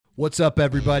What's up,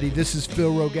 everybody? This is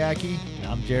Phil Rogacki. And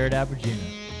I'm Jared Abergina.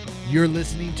 You're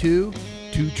listening to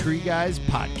Two Tree Guys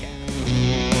Podcast.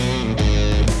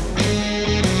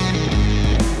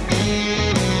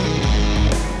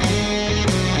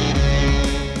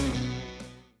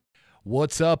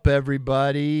 What's up,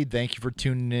 everybody? Thank you for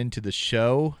tuning in to the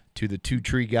show, to the Two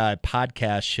Tree Guy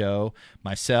Podcast show.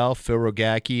 Myself, Phil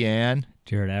Rogacki, and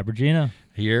Jared Abergina.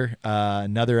 Here,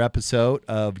 another episode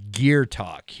of Gear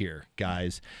Talk here,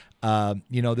 guys.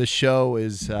 This show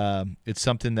is it's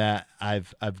something that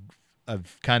I've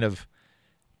kind of,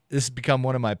 this has become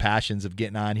one of my passions of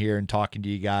getting on here and talking to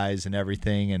you guys and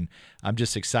everything, and I'm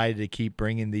just excited to keep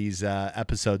bringing these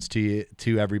episodes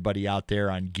to everybody out there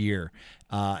on gear.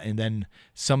 And then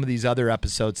some of these other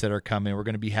episodes that are coming, we're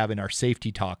going to be having our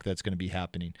safety talk that's going to be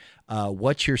happening.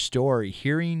 What's your story?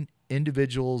 Hearing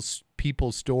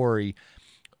people's story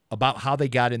about how they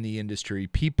got in the industry,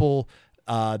 people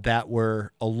that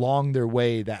were along their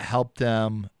way that helped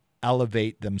them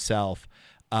elevate themselves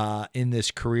in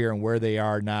this career and where they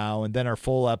are now. And then our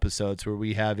full episodes where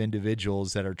we have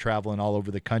individuals that are traveling all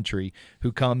over the country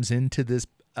who comes into this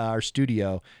our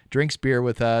studio, drinks beer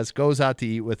with us, goes out to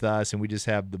eat with us, and we just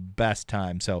have the best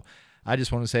time. So I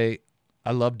just want to say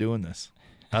I love doing this.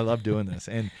 I love doing this,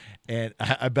 and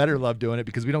I better love doing it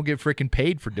because we don't get freaking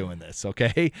paid for doing this,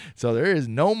 okay? So there is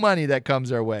no money that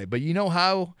comes our way. But you know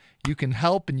how you can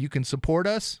help and you can support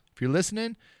us? If you're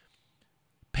listening,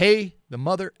 pay the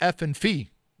mother effing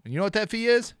fee. And you know what that fee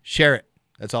is? Share it.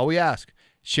 That's all we ask.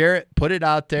 Share it, put it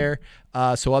out there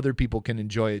so other people can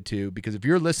enjoy it too. Because if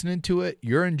you're listening to it,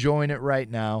 you're enjoying it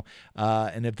right now.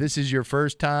 And if this is your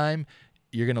first time,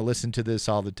 you're going to listen to this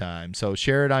all the time. So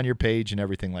share it on your page and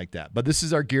everything like that. But this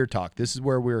is our Gear Talk. This is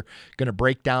where we're going to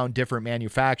break down different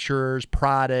manufacturers,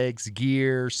 products,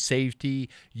 gear, safety,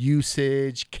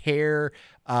 usage, care,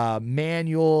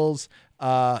 manuals,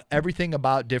 everything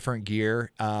about different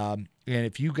gear. And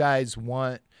if you guys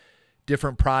want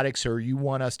different products or you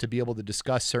want us to be able to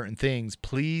discuss certain things,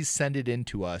 please send it in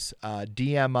to us.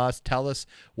 DM us. Tell us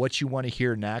what you want to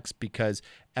hear next, because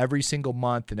every single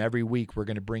month and every week we're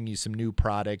going to bring you some new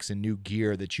products and new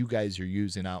gear that you guys are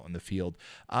using out in the field.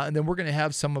 And then we're going to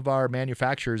have some of our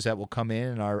manufacturers that will come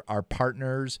in, and our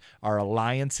partners, our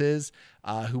alliances,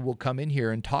 who will come in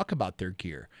here and talk about their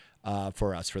gear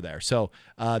for us for there. So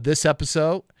this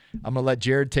episode, I'm going to let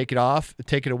Jared take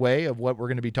it away of what we're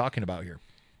going to be talking about here.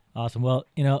 Awesome. Well,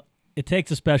 it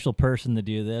takes a special person to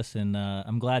do this, and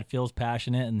I'm glad Phil's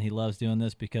passionate and he loves doing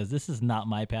this, because this is not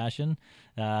my passion.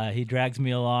 He drags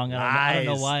me along. I don't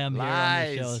know why I'm here on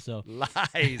the show. So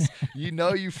lies. You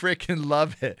freaking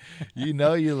love it. You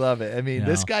love it. I mean,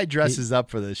 this guy dresses up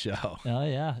for this show. Oh,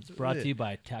 yeah. It's brought to you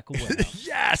by Tackle Warehouse.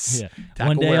 Yes. Yeah. Tackle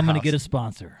One day Warehouse. I'm going to get a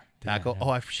sponsor. Tackle. Yeah. Oh,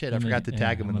 I forgot to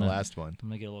tag him in the last one. I'm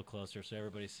going to get a little closer so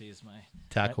everybody sees my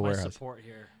Tackle Warehouse support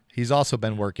here. He's also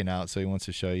been working out, so he wants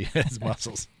to show you his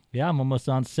muscles. Yeah, I'm almost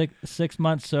on six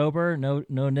months sober, no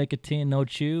nicotine, no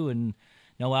chew, and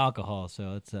no alcohol.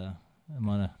 So it's I'm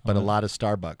on a lot of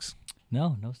Starbucks.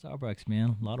 No Starbucks,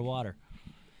 man. A lot of water.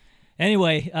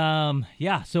 Anyway, so I'm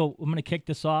gonna kick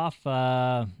this off.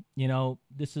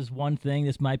 This is one thing.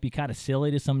 This might be kind of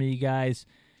silly to some of you guys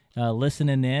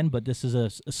listening in, but this is a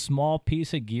small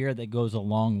piece of gear that goes a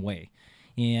long way.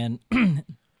 And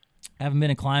I haven't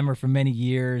been a climber for many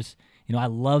years. I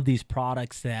love these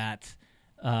products that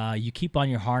you keep on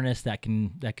your harness that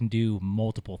can do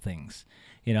multiple things.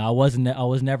 I was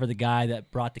never the guy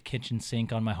that brought the kitchen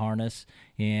sink on my harness,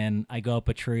 and I go up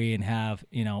a tree and have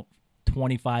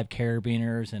 25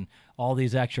 carabiners and all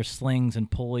these extra slings and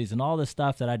pulleys and all this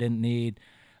stuff that I didn't need.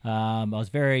 I was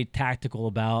very tactical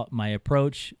about my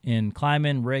approach in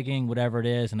climbing, rigging, whatever it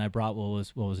is, and I brought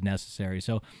what was necessary.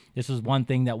 So this is one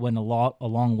thing that went a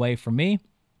long way for me,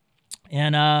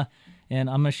 and I'm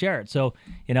gonna share it. So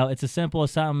it's as simple as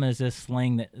something as this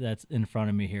sling that's in front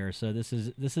of me here. So this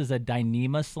is a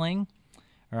Dyneema sling,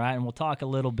 all right, and we'll talk a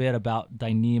little bit about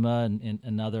Dyneema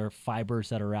and other fibers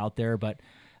that are out there, but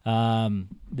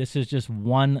this is just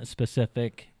one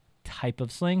specific type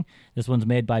of sling. This one's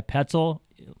made by Petzl.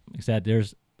 Like I said,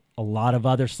 there's a lot of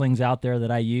other slings out there that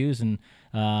I use, and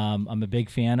I'm a big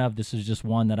fan of. This is just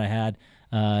one that I had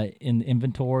in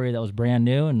inventory that was brand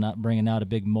new, and not bringing out a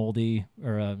big moldy,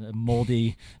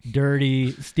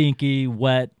 dirty, stinky,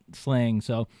 wet sling.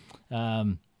 So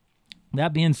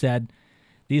that being said,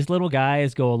 these little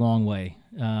guys go a long way.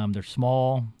 They're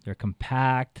small, they're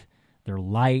compact, they're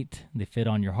light, they fit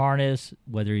on your harness,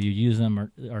 whether you use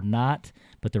them or not,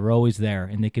 but they're always there,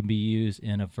 and they can be used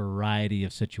in a variety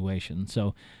of situations.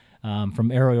 So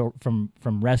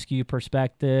from rescue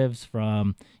perspectives,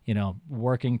 from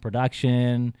working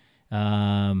production,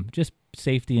 just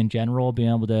safety in general, being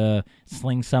able to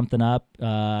sling something up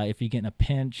if you get in a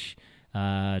pinch,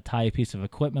 tie a piece of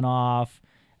equipment off,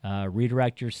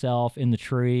 redirect yourself in the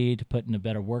tree to put in a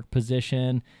better work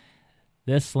position.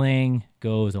 This sling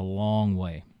goes a long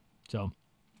way. So,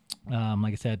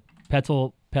 like I said,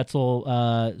 Petzl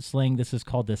sling. This is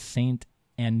called the Saint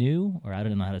Anu, or I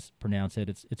don't know how to pronounce it.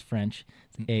 It's French.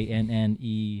 It's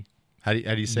A-N-N-E. How do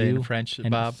you say it in French,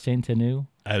 Bob? Saint Anu.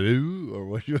 Or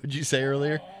what did you say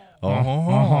earlier?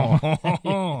 Oh.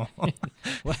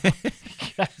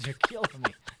 Guys are killing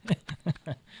me.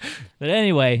 But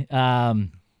anyway,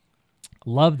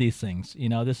 love these things.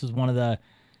 This is one of the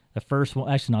first one,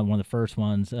 actually not one of the first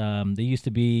ones. They used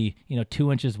to be,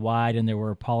 2 inches wide, and there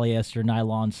were polyester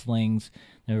nylon slings.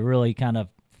 They were really kind of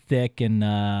thick, and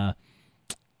I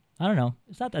don't know.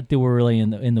 It's not that they were really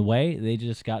in the way. They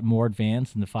just got more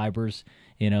advanced, and the fibers,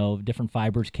 different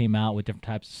fibers came out with different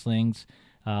types of slings,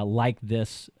 like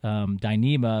this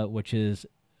Dyneema, which is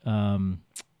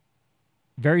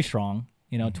very strong.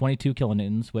 22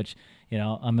 kilonewtons, which,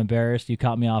 I'm embarrassed. You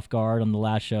caught me off guard on the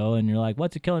last show, and you're like,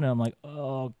 what's a kilonewton? I'm like,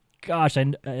 oh, gosh, I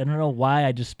don't know why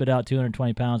I just spit out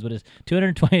 220 pounds, but it's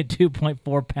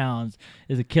 222.4 pounds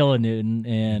is a kilonewton,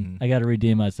 and I got to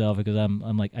redeem myself because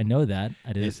I'm like, I know that.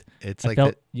 It's I like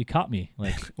felt you caught me.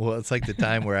 Like, well, it's like the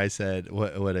time where I said,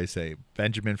 what did I say?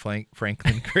 Benjamin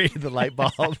Franklin created the light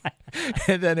bulb.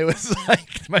 And then it was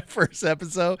like my first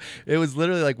episode. It was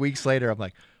literally like weeks later. I'm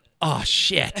like, oh,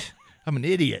 shit. I'm an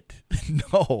idiot.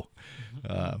 No.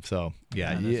 So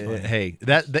yeah, hey,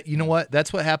 that you know what?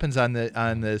 That's what happens on these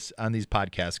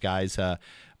podcasts, guys.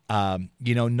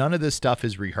 None of this stuff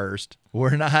is rehearsed.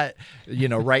 We're not,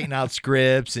 writing out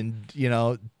scripts and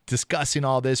discussing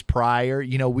all this prior.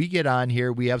 We get on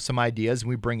here, we have some ideas, and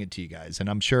we bring it to you guys. And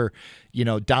I'm sure,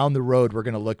 down the road, we're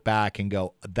going to look back and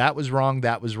go, that was wrong,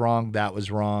 that was wrong, that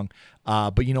was wrong.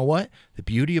 But you know what? The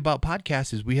beauty about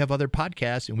podcasts is we have other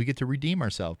podcasts, and we get to redeem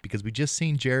ourselves because we just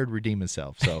seen Jared redeem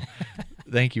himself. So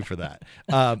thank you for that.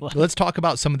 Let's talk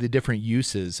about some of the different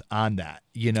uses on that,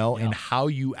 and how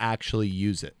you actually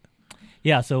use it.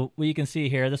 Yeah, so what you can see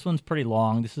here, this one's pretty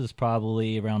long. This is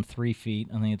probably around 3 feet.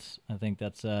 I think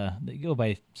that's they go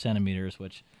by centimeters,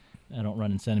 which I don't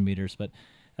run in centimeters, but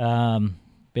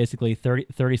basically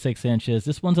 36 inches.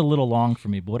 This one's a little long for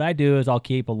me, but what I do is I'll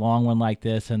keep a long one like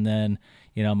this, and then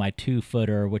my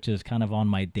 2-footer, which is kind of on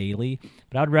my daily.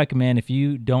 But I would recommend, if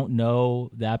you don't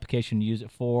know the application to use it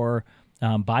for,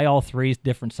 buy all 3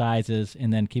 different sizes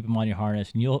and then keep them on your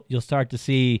harness, and you'll start to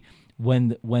see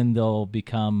when they'll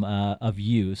become of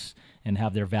use and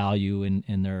have their value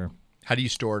in their. How do you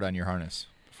store it on your harness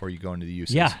before you go into the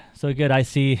uses? Yeah, so good. I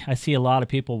see a lot of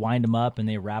people wind them up and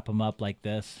they wrap them up like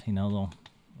this. They'll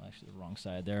actually the wrong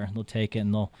side there. They'll take it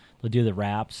and they'll do the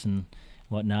wraps and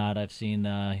whatnot. I've seen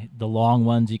the long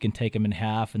ones. You can take them in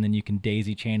half and then you can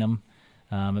daisy chain them.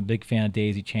 I'm a big fan of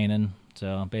daisy chaining.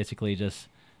 So basically just a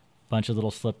bunch of little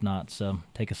slip knots. So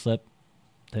take a slip,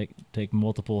 take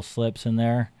multiple slips in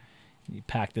there. You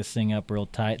pack this thing up real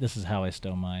tight. This is how I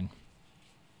stow mine.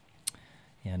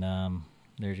 And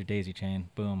there's your daisy chain.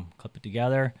 Boom. Clip it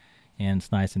together. And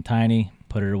it's nice and tiny.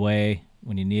 Put it away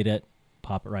when you need it.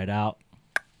 Pop it right out.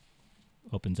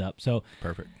 Opens up. So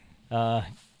perfect.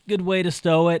 Good way to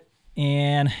stow it.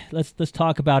 And let's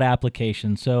talk about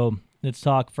application. So let's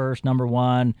talk first. Number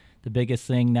one, the biggest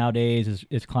thing nowadays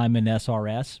is climbing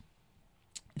SRS.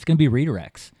 It's going to be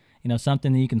redirects.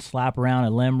 Something that you can slap around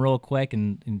a limb real quick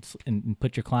and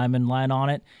put your climbing line on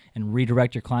it and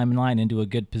redirect your climbing line into a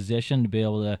good position to be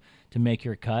able to make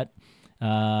your cut.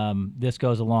 This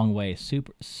goes a long way.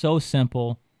 So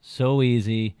simple, so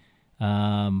easy,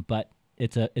 but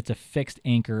it's a fixed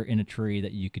anchor in a tree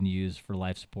that you can use for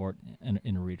life support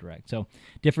in a redirect. So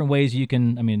different ways you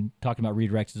can. Talking about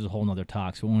redirects is a whole nother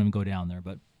talk, so we won't even go down there.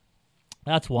 But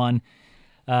that's one.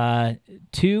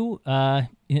 Two,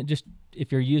 just if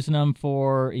you're using them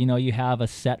for, you have a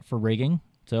set for rigging.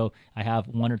 So I have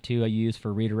 1 or 2 I use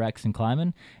for redirects and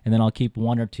climbing, and then I'll keep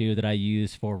 1 or 2 that I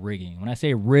use for rigging. When I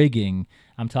say rigging,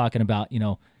 I'm talking about,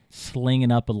 slinging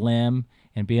up a limb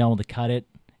and being able to cut it,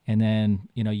 and then,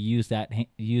 use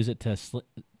it to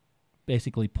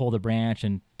basically pull the branch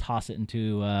and toss it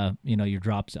into, your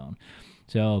drop zone.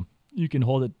 So you can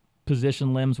hold it,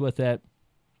 position limbs with it.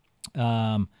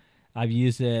 I've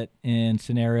used it in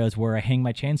scenarios where I hang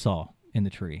my chainsaw in the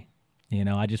tree.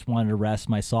 I just wanted to rest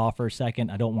my saw for a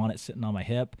second. I don't want it sitting on my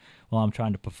hip while I'm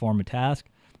trying to perform a task.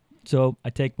 So I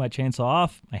take my chainsaw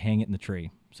off, I hang it in the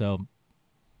tree. So,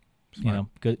 smart.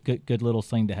 Good little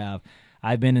sling to have.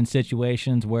 I've been in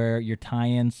situations where your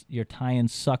tie-ins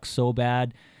suck so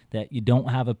bad that you don't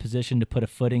have a position to put a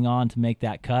footing on to make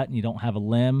that cut, and you don't have a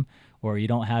limb, or you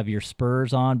don't have your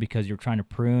spurs on because you're trying to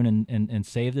prune and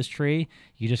save this tree,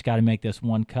 you just got to make this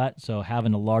one cut. So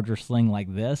having a larger sling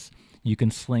like this, you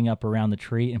can sling up around the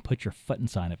tree and put your foot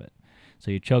inside of it. So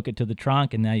you choke it to the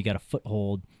trunk, and now you got a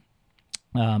foothold.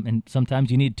 And sometimes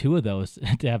you need two of those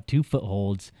to have two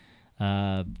footholds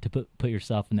to put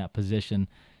yourself in that position.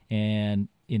 And,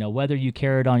 you know, whether you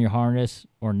carry it on your harness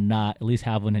or not, at least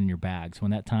have one in your bag. So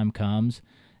when that time comes,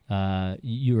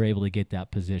 you are able to get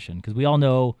that position. Because we all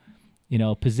know, you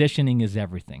know, positioning is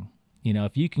everything. You know,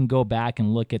 if you can go back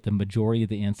and look at the majority of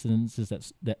the incidences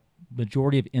that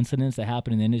majority of incidents that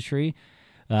happen in the industry,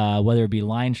 whether it be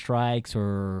line strikes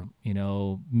or, you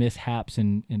know, mishaps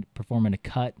in performing a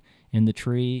cut in the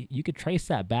tree, you could trace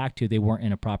that back to they weren't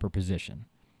in a proper position,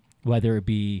 whether it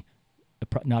be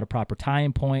not a proper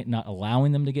tying point, not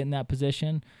allowing them to get in that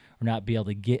position, or not be able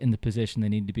to get in the position they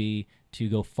need to be to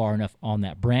go far enough on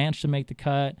that branch to make the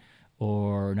cut,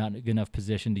 or not a good enough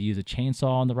position to use a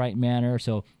chainsaw in the right manner.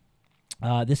 So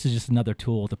this is just another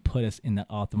tool to put us in that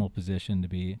optimal position to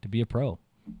be a pro.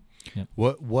 Yep.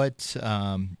 What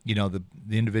you know, the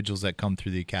individuals that come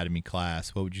through the academy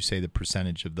class, what would you say the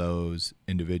percentage of those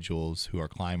individuals who are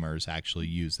climbers actually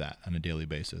use that on a daily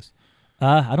basis?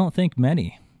 I don't think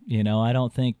many. You know, I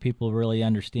don't think people really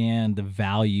understand the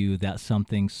value that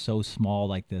something so small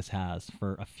like this has.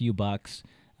 For a few bucks,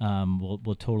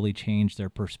 will totally change their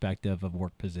perspective of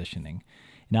work positioning.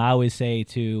 And I always say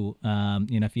to,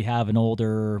 you know, if you have an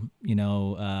older, you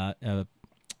know, a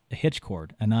hitch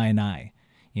cord, an I&I,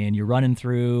 and you're running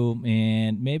through,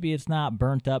 and maybe it's not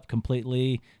burnt up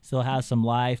completely, still has some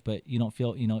life, but you don't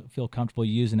feel comfortable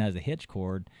using it as a hitch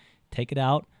cord, take it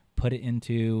out, put it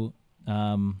into,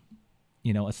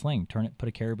 you know, a sling, put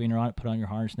a carabiner on it, put it on your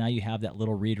harness. Now you have that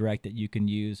little redirect that you can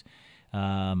use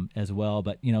as well.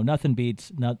 But, you know, nothing beats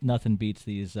these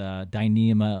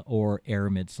Dyneema or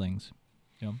Aramid slings.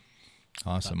 You know?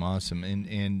 Awesome.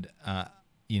 And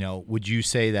you know, would you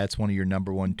say that's one of your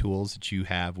number one tools that you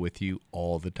have with you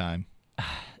all the time?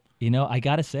 You know, I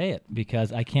got to say it,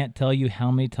 because I can't tell you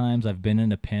how many times I've been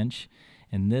in a pinch,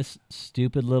 and this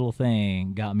stupid little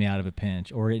thing got me out of a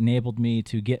pinch, or it enabled me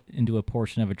to get into a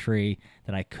portion of a tree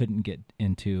that I couldn't get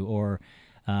into. Or,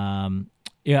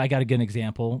 I got a good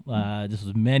example. This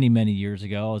was many, many years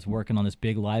ago. I was working on this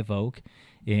big live oak,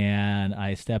 and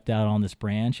I stepped out on this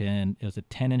branch, and it was a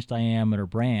 10-inch diameter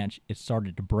branch. It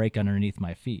started to break underneath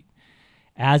my feet.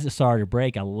 As it started to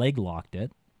break, I leg locked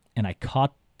it, and I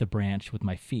caught the branch with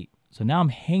my feet. So now I'm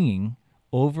hanging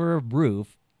over a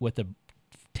roof with a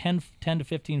 10 to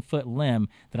 15 foot limb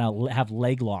that I'll have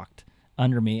leg locked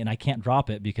under me, and I can't drop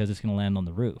it because it's going to land on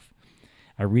the roof.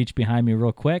 I reached behind me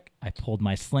real quick. I pulled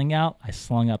my sling out. I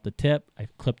slung up the tip. I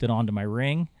clipped it onto my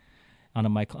ring, onto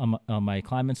my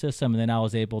climbing system, and then I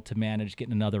was able to manage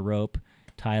getting another rope,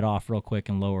 tie it off real quick,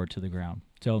 and lower it to the ground.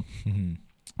 So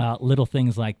little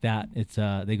things like that,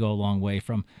 they go a long way.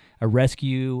 From a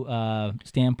rescue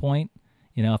standpoint,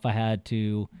 you know, if I had to,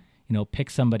 you know, pick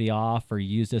somebody off or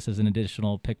use this as an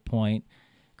additional pick point,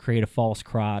 create a false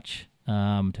crotch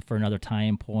for another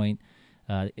tying point,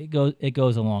 it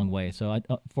goes a long way. So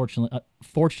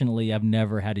fortunately, I've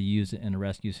never had to use it in a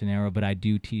rescue scenario, but I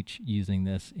do teach using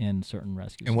this in certain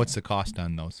rescues. And what's the cost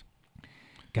on those?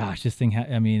 Gosh, this thing,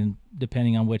 I mean,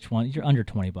 depending on which one, you're under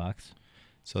 $20.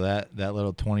 So that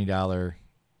little $20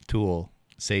 tool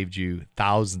saved you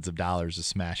thousands of dollars of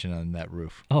smashing on that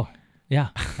roof. Oh, yeah,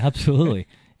 absolutely.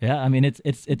 Yeah, I mean,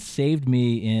 it's saved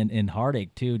me in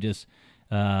heartache too, just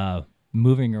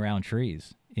moving around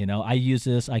trees. You know, I use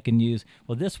this. I can use,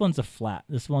 well, this one's a flat.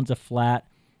 This one's a flat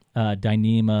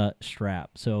Dyneema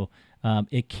strap. So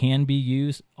it can be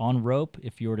used on rope.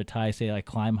 If you were to tie, say, like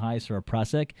climb heist or a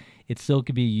prusik, it still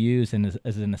could be used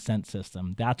as an ascent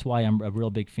system. That's why I'm a real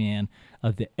big fan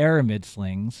of the Aramid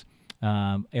slings,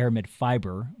 Aramid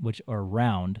fiber, which are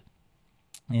round,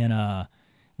 and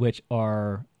which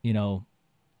are, you know,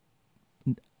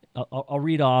 I'll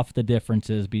read off the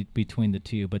differences between the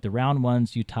two, but the round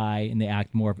ones you tie and they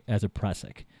act more as a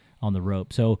prusik on the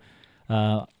rope. So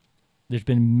there's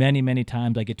been many, many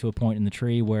times I get to a point in the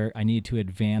tree where I need to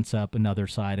advance up another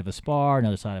side of a spar,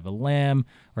 another side of a limb,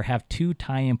 or have two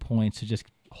tie-in points to just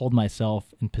hold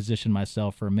myself and position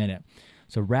myself for a minute.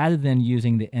 So rather than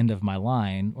using the end of my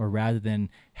line, or rather than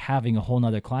having a whole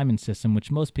nother climbing system,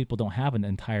 which most people don't have an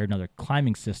entire another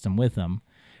climbing system with them,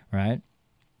 right?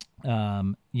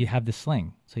 You have the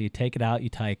sling. So you take it out, you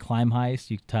tie a climb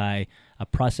heist, you tie a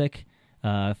prusik,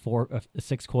 a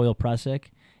 6-coil prusik,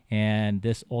 and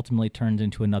this ultimately turns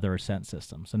into another ascent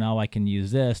system. So now I can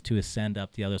use this to ascend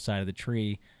up the other side of the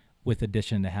tree with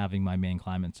addition to having my main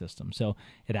climbing system. So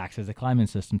it acts as a climbing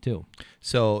system too.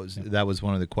 So that was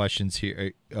one of the questions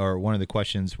here, or one of the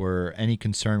questions were any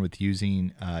concern with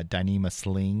using Dyneema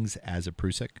Slings as a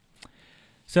Prusik?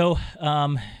 So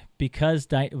because,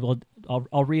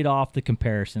 I'll read off the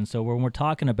comparison. So when we're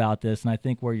talking about this, and I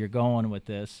think where you're going with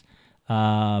this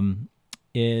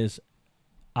is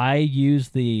I use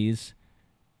these,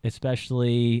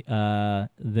 especially the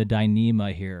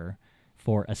Dyneema here,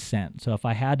 for ascent. So if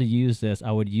I had to use this,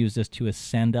 I would use this to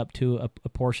ascend up to a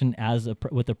portion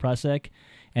with the Prusik,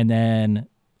 and then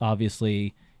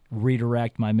obviously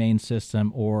redirect my main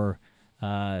system, or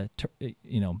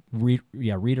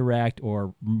redirect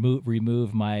or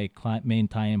remove my main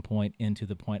tie-in point into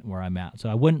the point where I'm at. So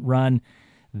I wouldn't run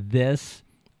this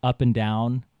up and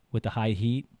down with the high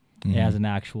heat as an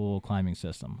actual climbing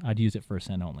system. I'd use it for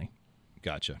ascent only.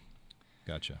 Gotcha.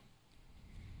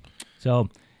 So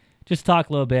just talk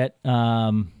a little bit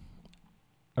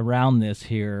around this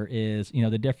here is,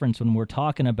 the difference when we're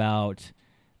talking about,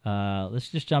 let's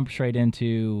just jump straight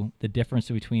into the difference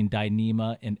between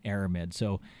Dyneema and Aramid.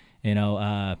 So,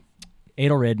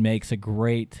 Edelrid makes a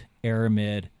great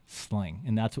Aramid sling,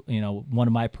 and that's, one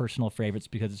of my personal favorites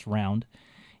because it's round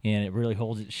and it really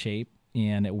holds its shape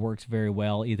and it works very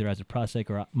well either as a Prusik,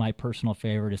 or my personal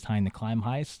favorite is tying the climb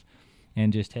heist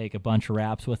and just take a bunch of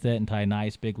wraps with it and tie a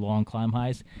nice big long climb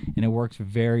heist, and it works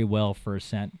very well for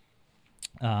ascent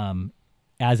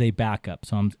as a backup.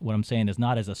 So what I'm saying is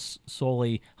not as a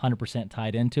solely 100%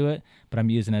 tied into it, but I'm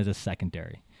using it as a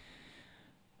secondary.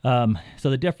 So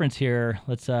the difference here,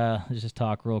 let's just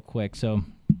talk real quick. So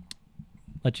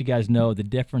let you guys know the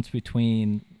difference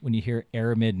between when you hear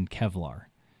Aramid and Kevlar,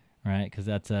 right? Because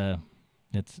that's a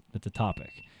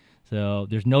topic. So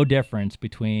there's no difference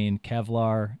between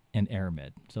Kevlar and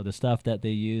Aramid. So the stuff that they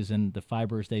use and the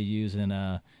fibers they use in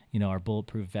our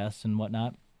bulletproof vests and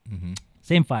whatnot,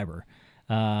 same fiber.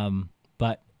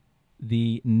 But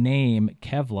the name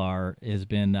Kevlar has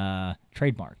been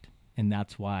trademarked, and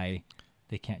that's why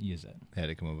they can't use it. They had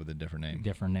to come up with a different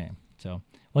name. So,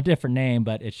 different name,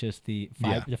 but it's just the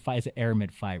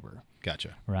Aramid fiber.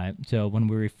 Gotcha. Right. So when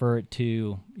we refer it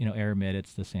to, Aramid,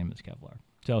 it's the same as Kevlar.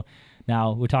 So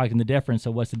now we're talking the difference.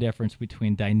 So what's the difference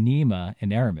between Dyneema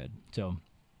and Aramid? So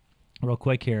real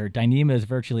quick here, Dyneema is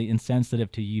virtually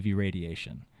insensitive to UV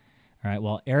radiation. All right,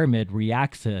 while Aramid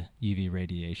reacts to UV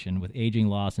radiation with aging,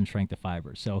 loss, and strength of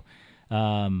fibers. So,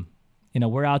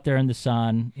 we're out there in the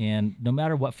sun, and no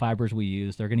matter what fibers we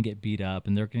use, they're going to get beat up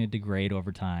and they're going to degrade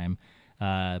over time.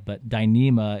 But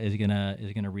Dyneema is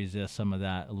gonna resist some of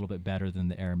that a little bit better than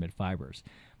the Aramid fibers.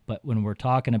 But when we're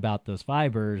talking about those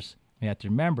fibers, we have to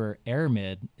remember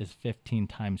Aramid is 15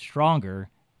 times stronger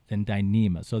than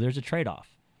Dyneema. So there's a trade-off.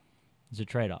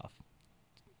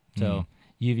 So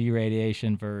UV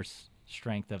radiation versus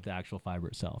strength of the actual fiber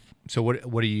itself. So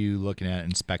what are you looking at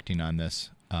inspecting on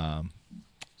this?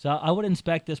 So I would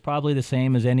inspect this probably the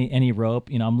same as any rope.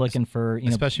 I'm looking for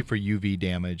especially for UV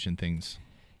damage and things.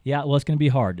 Yeah, well, it's going to be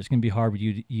hard. It's going to be hard with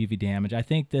UV damage. I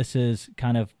think this is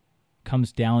kind of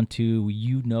comes down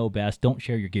to best. Don't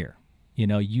share your gear. You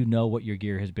know what your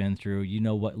gear has been through. You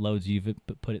know what loads you've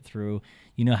put it through.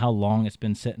 You know how long it's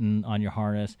been sitting on your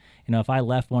harness. If I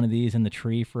left one of these in the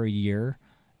tree for a year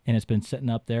and it's been sitting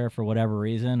up there for whatever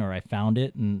reason, or I found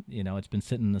it and, it's been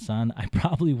sitting in the sun, I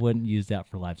probably wouldn't use that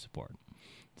for life support.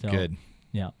 So, good.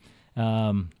 Yeah.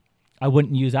 I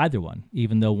wouldn't use either one,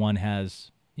 even though one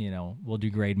has, will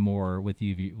degrade more with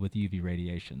UV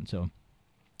radiation. So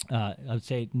I would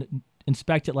say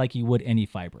inspect it like you would any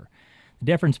fiber. The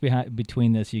difference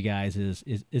between this, you guys, is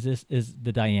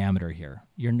the diameter here.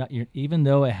 Even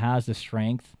though it has the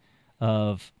strength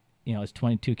of, it's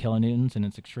 22 kilonewtons and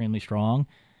it's extremely strong,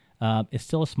 it's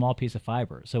still a small piece of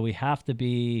fiber. So we have to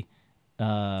be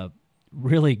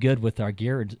really good with our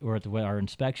gear or with our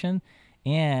inspection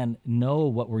and know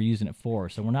what we're using it for.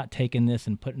 So we're not taking this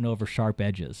and putting over sharp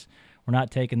edges. We're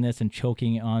not taking this and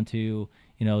choking it onto,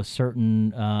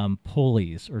 certain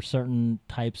pulleys or certain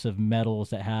types of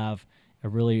metals that have a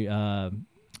really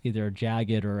either a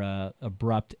jagged or a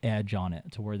abrupt edge on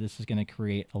it, to where this is going to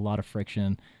create a lot of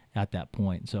friction at that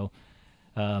point. So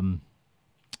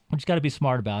we just got to be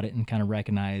smart about it and kind of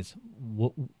recognize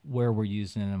where we're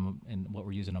using them and what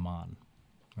we're using them on.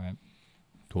 Right.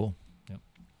 Cool. Yep.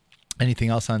 Anything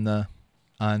else on the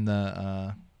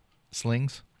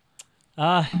slings?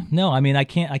 No, I mean, I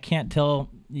can't tell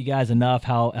you guys enough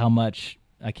how much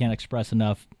I can't express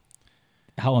enough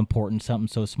how important something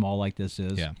so small like this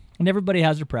is. Yeah. And everybody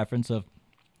has their preference of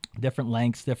different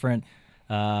lengths, different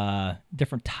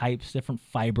types, different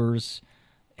fibers,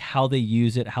 how they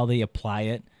use it, how they apply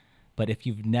it. But if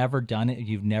you've never done it,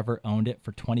 you've never owned it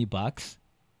for $20,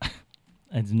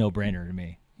 it's a no-brainer to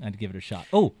me. I'd give it a shot.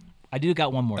 Oh, I do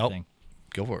got one more thing.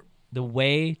 Go for it. The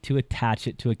way to attach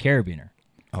it to a carabiner.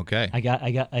 Okay.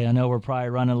 I know we're probably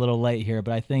running a little late here,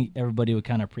 but I think everybody would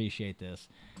kind of appreciate this.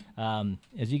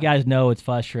 As you guys know, it's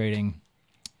frustrating.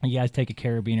 You guys take a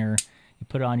carabiner, you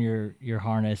put it on your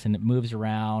harness, and it moves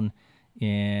around,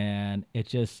 and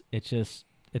it's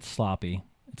sloppy.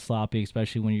 It's sloppy,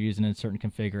 especially when you're using it in certain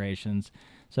configurations.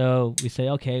 So we say,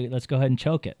 okay, let's go ahead and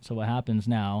choke it. So what happens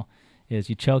now is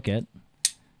you choke it,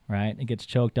 right? It gets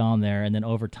choked on there, and then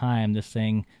over time, this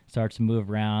thing starts to move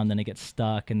around, then it gets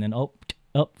stuck, and then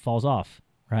falls off,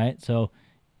 right? So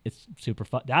it's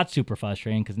that's super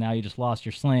frustrating because now you just lost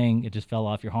your sling. It just fell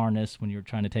off your harness when you were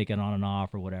trying to take it on and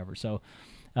off or whatever. So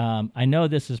I know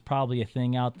this is probably a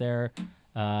thing out there.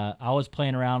 I was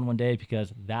playing around one day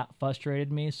because that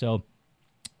frustrated me. So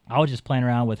I was just playing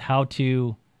around with how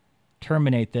to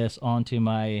terminate this onto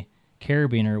my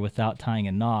carabiner without tying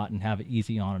a knot and have it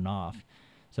easy on and off.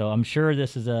 So I'm sure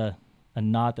this is a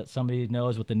knot that somebody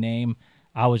knows with the name.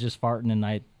 I was just farting and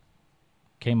I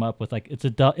came up with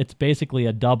it's basically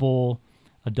a double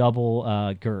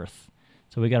girth.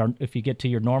 So we got if you get to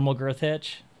your normal girth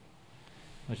hitch,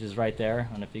 which is right there.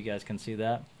 I don't know if you guys can see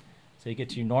that. So you get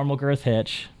to your normal girth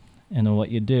hitch, and then what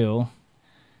you do,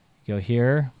 you go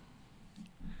here.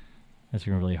 That's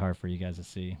really hard for you guys to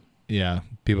see. Yeah,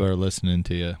 people are listening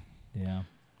to you. Yeah,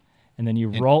 and then you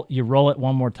roll it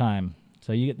one more time.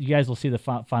 So you guys will see the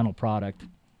final product.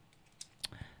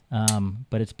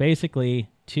 But it's basically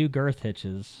 2 girth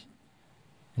hitches,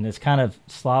 and it's kind of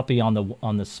sloppy on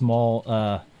the small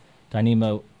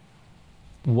Dyneema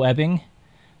webbing.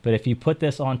 But if you put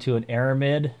this onto an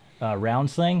aramid round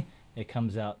sling, it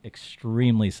comes out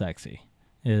extremely sexy.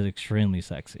 It is extremely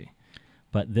sexy.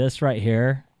 But this right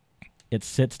here, it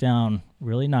sits down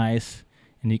really nice,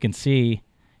 and you can see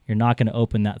you're not going to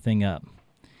open that thing up,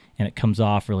 and it comes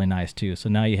off really nice too. So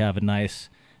now you have a nice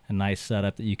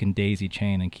setup that you can daisy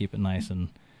chain and keep it nice and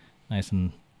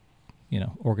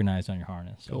organized on your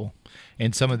harness. So. Cool.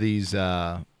 And some of these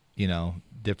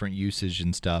different usage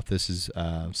and stuff, this is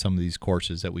some of these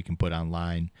courses that we can put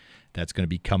online that's going to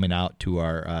be coming out to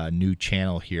our new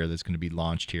channel here that's going to be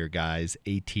launched here, guys.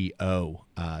 ATO.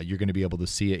 You're going to be able to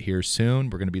see it here soon.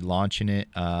 We're going to be launching it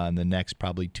in the next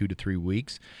probably 2 to 3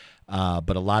 weeks.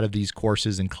 But a lot of these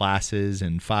courses and classes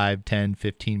and 5, 10,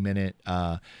 15-minute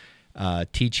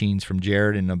teachings from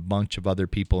Jared and a bunch of other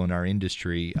people in our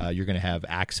industry, you're going to have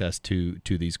access to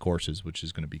these courses, which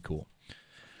is going to be cool.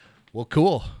 Well,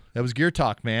 cool. That was Gear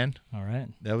Talk, man. All right.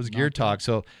 That was Gear Talk.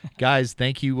 So, guys,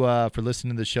 thank you for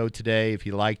listening to the show today. If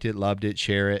you liked it, loved it,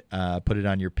 share it, put it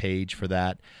on your page for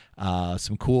that.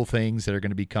 Some cool things that are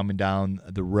going to be coming down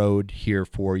the road here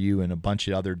for you, and a bunch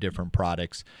of other different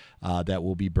products that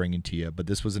we'll be bringing to you. But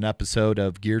this was an episode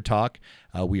of Gear Talk.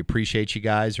 We appreciate you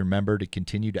guys. Remember to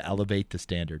continue to elevate the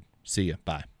standard. See ya.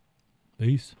 Bye.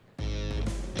 Peace.